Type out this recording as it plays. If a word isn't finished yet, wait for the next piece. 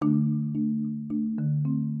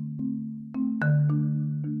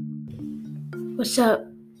What's up?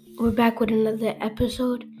 We're back with another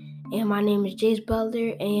episode, and my name is Jace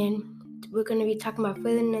Butler, and we're going to be talking about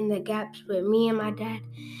filling in the gaps with me and my dad,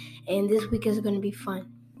 and this week is going to be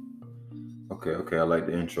fun. Okay, I like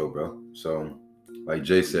the intro, bro. So, like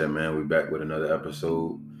Jay said, man, we're back with another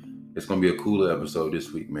episode. It's gonna be a cooler episode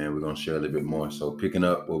this week, man. We're gonna share a little bit more. So, picking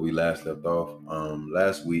up where we last left off,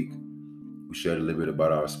 last week we shared a little bit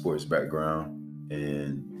about our sports background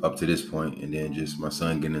and up to this point, and then just my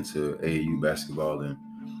son getting into AAU basketball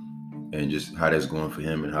and just how that's going for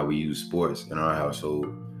him and how we use sports in our household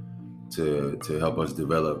to help us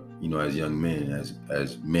develop, as young men,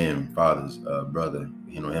 as men, fathers, brother.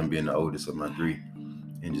 Him being the oldest of my three,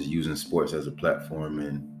 and just using sports as a platform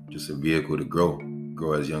and just a vehicle to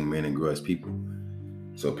grow as young men and grow as people.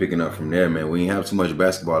 So picking up from there, man, we didn't have too much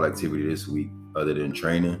basketball activity this week other than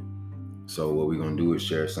training. So what we're gonna do is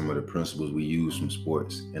share some of the principles we use from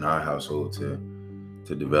sports in our household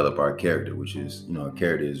to develop our character, which is, our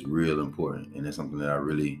character is real important, and it's something that I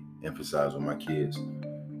really emphasize with my kids.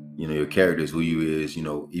 Your character is who you is.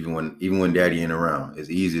 Even when daddy ain't around, it's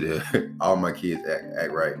easy to all my kids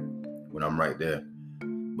act right when I'm right there.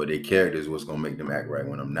 But their character is what's gonna make them act right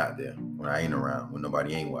when I'm not there, when I ain't around, when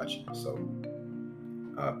nobody ain't watching. So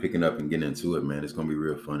picking up and getting into it, man, it's gonna be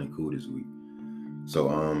real fun and cool this week. So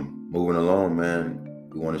moving along, man,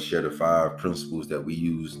 we want to share the 5 principles that we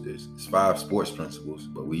use. There's 5 sports principles,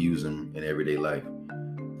 but we use them in everyday life.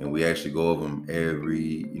 And we actually go over them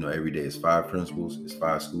every day. It's 5 principles. It's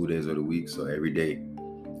 5 school days of the week. So every day,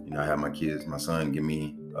 I have my son give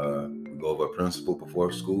me, we go over a principle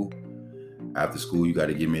before school. After school, you got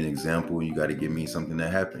to give me an example. You got to give me something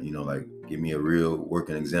that happened. Like give me a real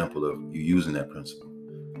working example of you using that principle.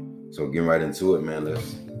 So getting right into it, man.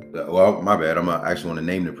 Well, my bad. I actually want to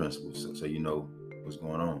name the principles so you know what's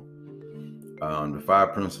going on. The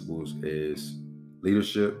 5 principles is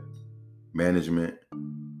leadership, management,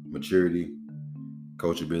 maturity,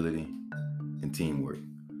 coachability, and teamwork.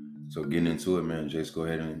 So getting into it, man. Jace, go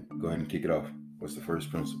ahead and kick it off. What's the first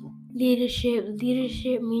principle? Leadership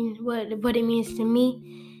means what it means to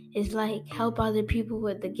me is like help other people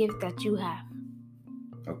with the gift that you have.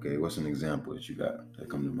 Okay, what's an example that you got that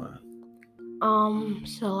come to mind?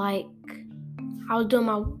 So like I was doing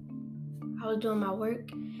my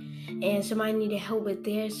work, and somebody needed help with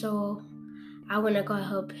theirs, so I went to go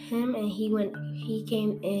help him, and he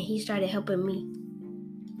came and he started helping me.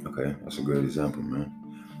 Okay, that's a great example, man.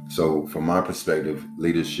 So from my perspective,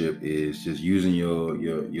 leadership is just using your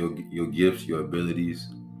gifts, your abilities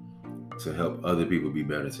to help other people be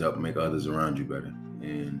better, to help make others around you better.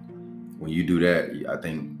 And when you do that, I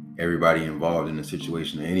think everybody involved in the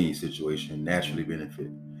situation, any situation, naturally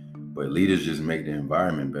benefit. But leaders just make the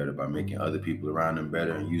environment better by making other people around them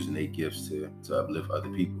better and using their gifts to uplift other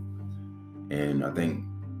people. And I think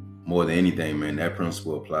more than anything, man, that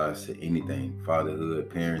principle applies to anything: fatherhood,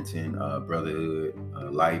 parenting, brotherhood,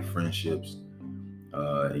 life, friendships,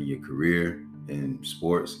 in your career, in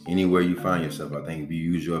sports, anywhere you find yourself. I think if you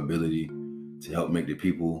use your ability to help make the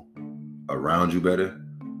people around you better,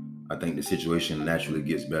 I think the situation naturally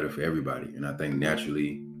gets better for everybody. And I think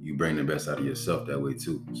naturally you bring the best out of yourself that way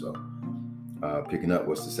too. So picking up,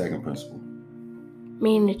 what's the second principle?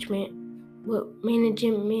 Management. What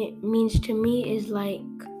management means to me is like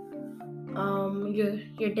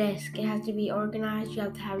your desk. It has to be organized. You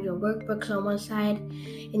have to have your workbooks on one side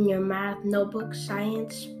and your math notebooks,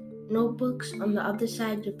 science notebooks on the other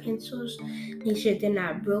side, your pencils. Make sure they're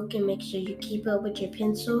not broken. Make sure you keep up with your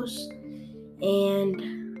pencils, and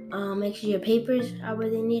make sure your papers are where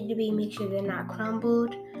they need to be. Make sure they're not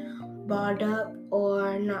crumbled, balled up,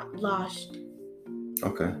 or not lost.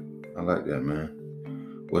 Okay, I like that, man.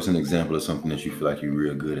 What's an example of something that you feel like you're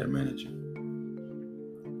real good at managing?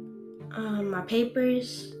 My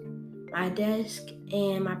papers, my desk,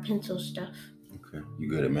 and my pencil stuff. Okay, you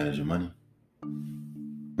good at managing money?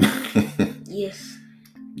 Yes.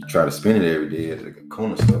 You try to spend it every day at the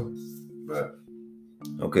corner store, but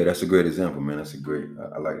okay, that's a great example, man. That's a great.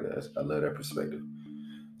 I like that. I love that perspective.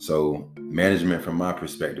 So management, from my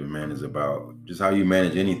perspective, man, is about just how you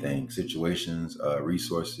manage anything, situations,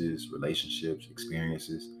 resources, relationships,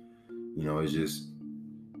 experiences. It's just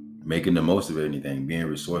making the most of anything, being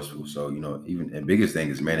resourceful. So, even the biggest thing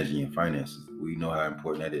is managing your finances. We know how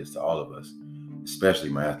important that is to all of us, especially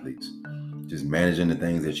my athletes. Just managing the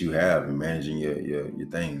things that you have and managing your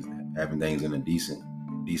things, having things in a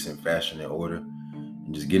decent fashion and order,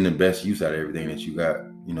 and just getting the best use out of everything that you got,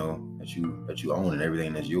 that you own and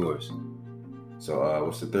everything that's yours. So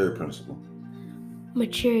what's the third principle?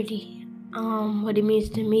 Maturity. What it means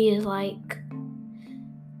to me is like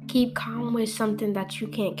keep calm with something that you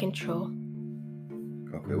can't control.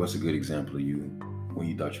 Okay, what's a good example of you when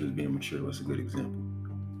you thought you was being mature? What's a good example?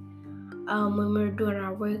 When we were doing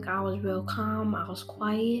our work, I was real calm, I was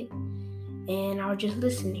quiet, and I was just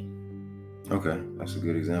listening. Okay, that's a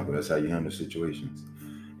good example. That's how you handle situations.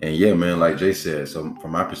 And yeah, man, like Jay said, so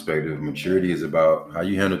from my perspective, maturity is about how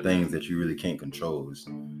you handle things that you really can't control. It's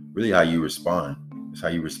really how you respond. It's how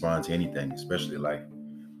you respond to anything, especially life.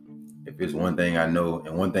 If it's one thing I know,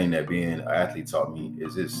 and one thing that being an athlete taught me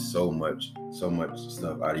is it's so much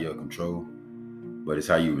stuff out of your control, but it's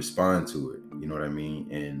how you respond to it. You know what I mean?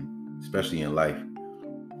 And especially in life.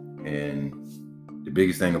 And the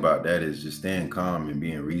biggest thing about that is just staying calm and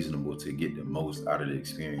being reasonable to get the most out of the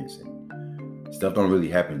experience. And stuff don't really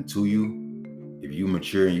happen to you. If you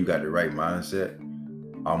mature and you got the right mindset,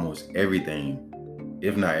 almost everything,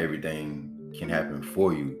 if not everything, can happen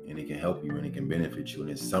for you, and it can help you and it can benefit you, and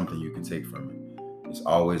it's something you can take from it. It's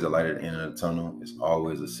always a light at the end of the tunnel. It's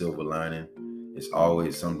always a silver lining. It's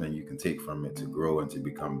always something you can take from it to grow and to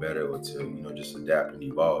become better, or to, just adapt and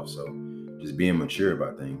evolve. So just being mature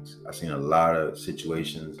about things. I've seen a lot of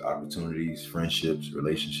situations, opportunities, friendships,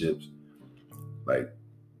 relationships, like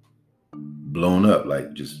blown up,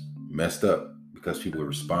 like just messed up because people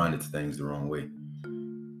responded to things the wrong way.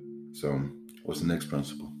 So what's the next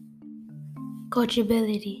principle?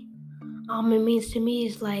 Coachability. What it means to me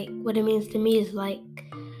is like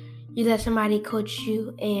you let somebody coach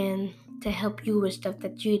you and to help you with stuff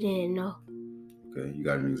that you didn't know. Okay, you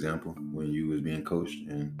got an example when you was being coached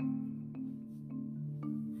and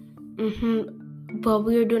But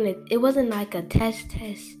we were doing it. It wasn't like a test,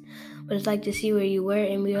 but it's like to see where you were,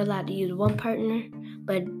 and we were allowed to use one partner,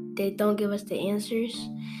 but they don't give us the answers.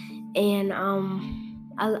 And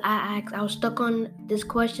I was stuck on this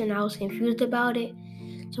question. I was confused about it,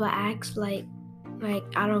 so I asked like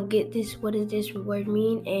I don't get this. What does this word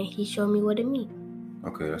mean? And he showed me what it means.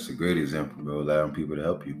 Okay, that's a great example, bro. Allowing people to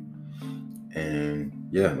help you. And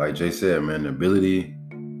yeah, like Jay said, man, the ability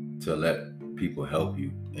to let people help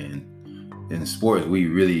you. And in sports, we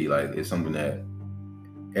really it's something that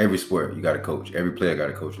every sport you got to coach. Every player got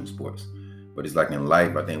to coach in sports. But it's like in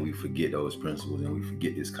life, I think we forget those principles and we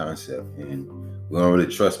forget this concept. And we don't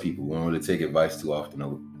really trust people. We don't really take advice too often.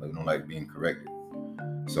 We don't like being corrected.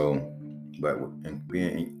 So, but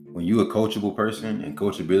when you're a coachable person and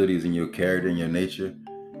coachability is in your character and your nature,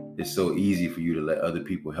 it's so easy for you to let other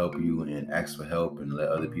people help you and ask for help and let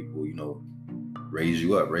other people, raise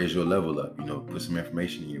you up, raise your level up, put some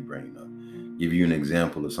information in your brain up, give you an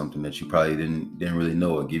example of something that you probably didn't really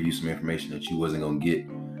know, or give you some information that you wasn't going to get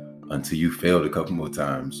until you failed a couple more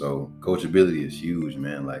times. So coachability is huge,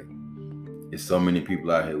 man. Like, it's so many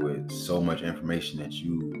people out here with so much information that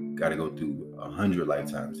you got to go through 100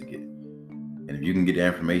 lifetimes to get. And if you can get the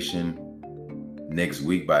information next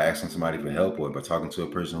week by asking somebody for help or by talking to a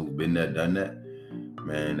person who's been there, done that,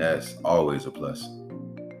 man, that's always a plus.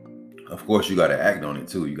 Of course, you got to act on it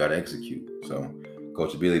too. You got to execute. So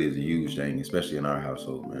coachability is a huge thing, especially in our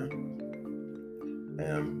household, man.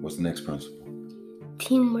 And what's the next principle?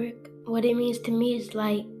 Teamwork. What it means to me is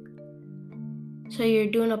like, so you're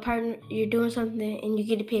doing something and you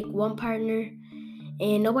get to pick one partner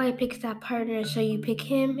and nobody picks that partner, so you pick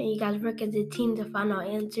him and you guys work as a team to find out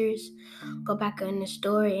answers, go back in the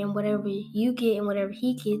store, and whatever you get and whatever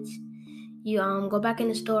he gets, you go back in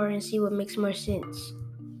the store and see what makes more sense.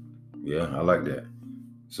 Yeah, I like that.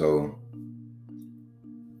 So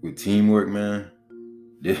with teamwork, man,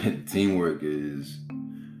 teamwork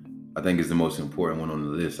I think it's the most important one on the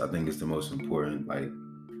list. I think it's the most important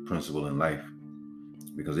principle in life,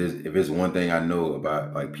 because if it's one thing I know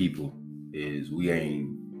about people is we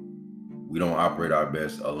don't operate our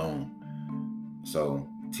best alone. So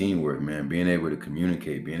teamwork, man, being able to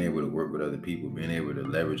communicate, being able to work with other people, being able to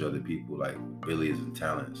leverage other people like abilities and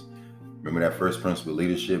talents. Remember that first principle,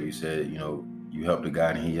 leadership? You said, you help the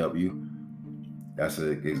guy and he helped you.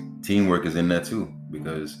 Teamwork is in that too,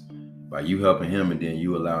 because by you helping him and then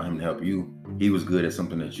you allow him to help you, he was good at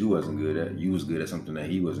something that you wasn't good at. You was good at something that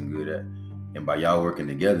he wasn't good at. And by y'all working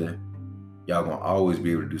together, y'all gonna always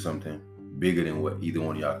be able to do something bigger than what either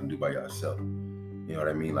one of y'all can do by yourself. You know what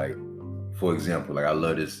I mean? Like, for example, I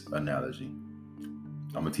love this analogy.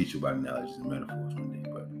 I'm gonna teach you about analogies and metaphors one day.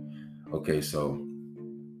 But okay, so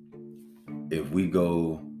if we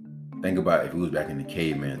think about if it was back in the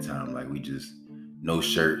caveman time, we just no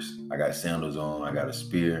shirts, I got sandals on, I got a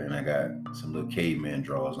spear, and I got some little caveman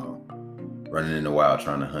drawers on, running in the wild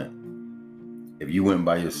trying to hunt. If you went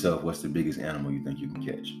by yourself, what's the biggest animal you think you can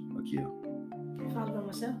catch or kill? If I was by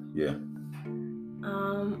myself? Yeah.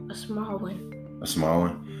 A small one. A small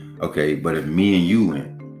one? Okay, but if me and you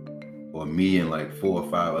went, or me and 4 or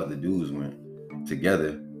 5 other dudes went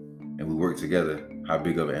together, and we work together, how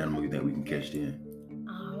big of an animal you think we can catch then?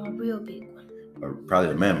 A real big one. Or probably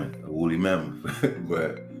a mammoth, a woolly mammoth.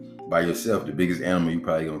 But by yourself, the biggest animal you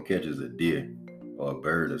probably gonna catch is a deer or a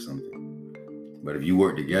bird or something. But if you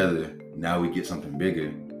work together, now we get something bigger.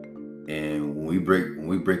 And when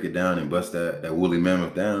we break it down and bust that woolly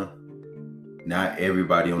mammoth down, not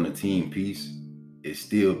everybody on the team piece is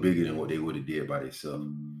still bigger than what they would have did by themselves.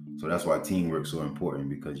 So that's why teamwork's so important,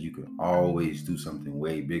 because you can always do something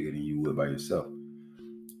way bigger than you would by yourself.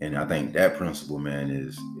 And I think that principle, man,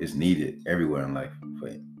 is needed everywhere in life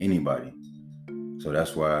for anybody. So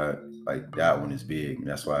that's why, like, that one is big. And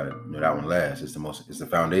that's why, that one lasts. It's the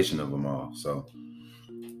foundation of them all. So,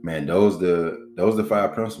 man, those the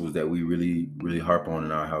 5 principles that we really, really harp on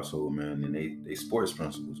in our household, man. And they sports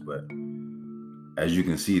principles, but as you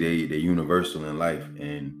can see, they're universal in life.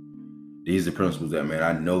 And these are principles that, man,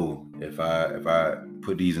 I know if I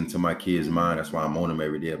put these into my kids' mind, that's why I'm on them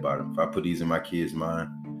every day about them. If I put these in my kids' mind,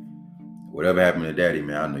 whatever happened to daddy,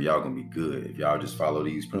 man, I know y'all gonna be good if y'all just follow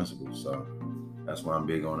these principles. So that's why I'm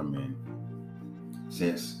big on them, man.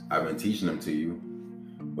 Since I've been teaching them to you,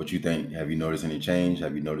 what you think? Have you noticed any change?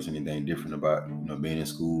 Have you noticed anything different about, being in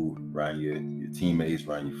school, around your teammates,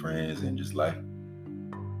 around your friends, and just life?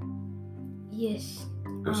 Yes.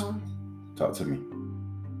 Talk to me.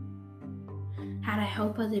 How to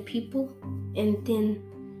help other people, and then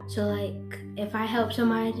so like if I help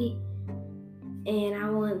somebody and I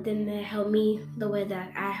want them to help me the way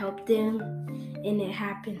that I help them, and it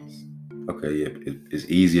happens. Okay, yeah, it's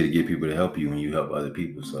easier to get people to help you when you help other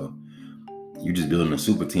people. So you just building a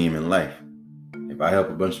super team in life. If I help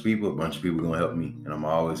a bunch of people gonna help me, and I'm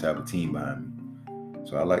always have a team behind me.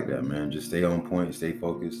 So I like that, man. Just stay on point, stay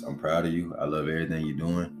focused. I'm proud of you. I love everything you're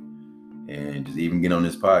doing, and just even get on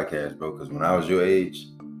this podcast, bro. Because when I was your age,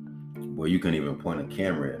 boy, you couldn't even point a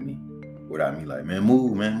camera at me without me like, man,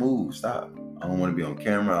 move, stop. I don't want to be on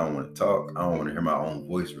camera. I don't want to talk. I don't want to hear my own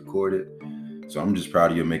voice recorded. So I'm just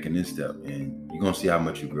proud of you making this step, and you're gonna see how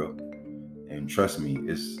much you grow. And trust me,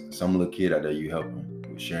 it's some little kid out there you helping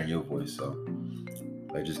with sharing your voice. So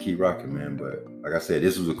like, just keep rocking, man. But like I said,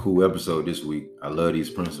 this was a cool episode this week. I love these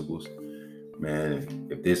principles, man.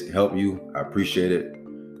 If this helped you, I appreciate it.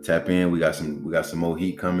 Tap in. We got some more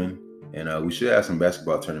heat coming, and we should have some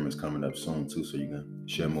basketball tournaments coming up soon too, so you can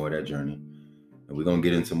share more of that journey. And we're gonna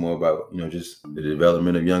get into more about, just the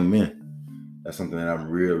development of young men. That's something that I'm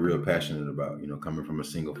real passionate about, coming from a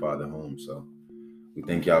single father home. So we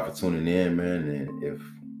thank y'all for tuning in, man. And if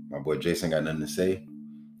my boy Jason got nothing to say,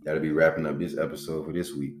 that'll be wrapping up this episode for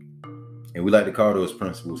this week. And we like to call those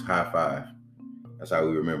principles high five. That's how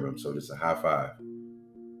we remember them. So this is a high five.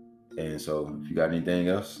 And so if you got anything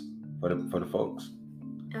else for the folks?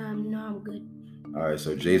 No, I'm good. All right,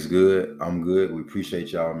 so Jay's good. I'm good. We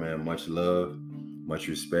appreciate y'all, man. Much love, much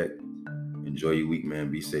respect. Enjoy your week,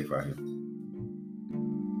 man. Be safe out here.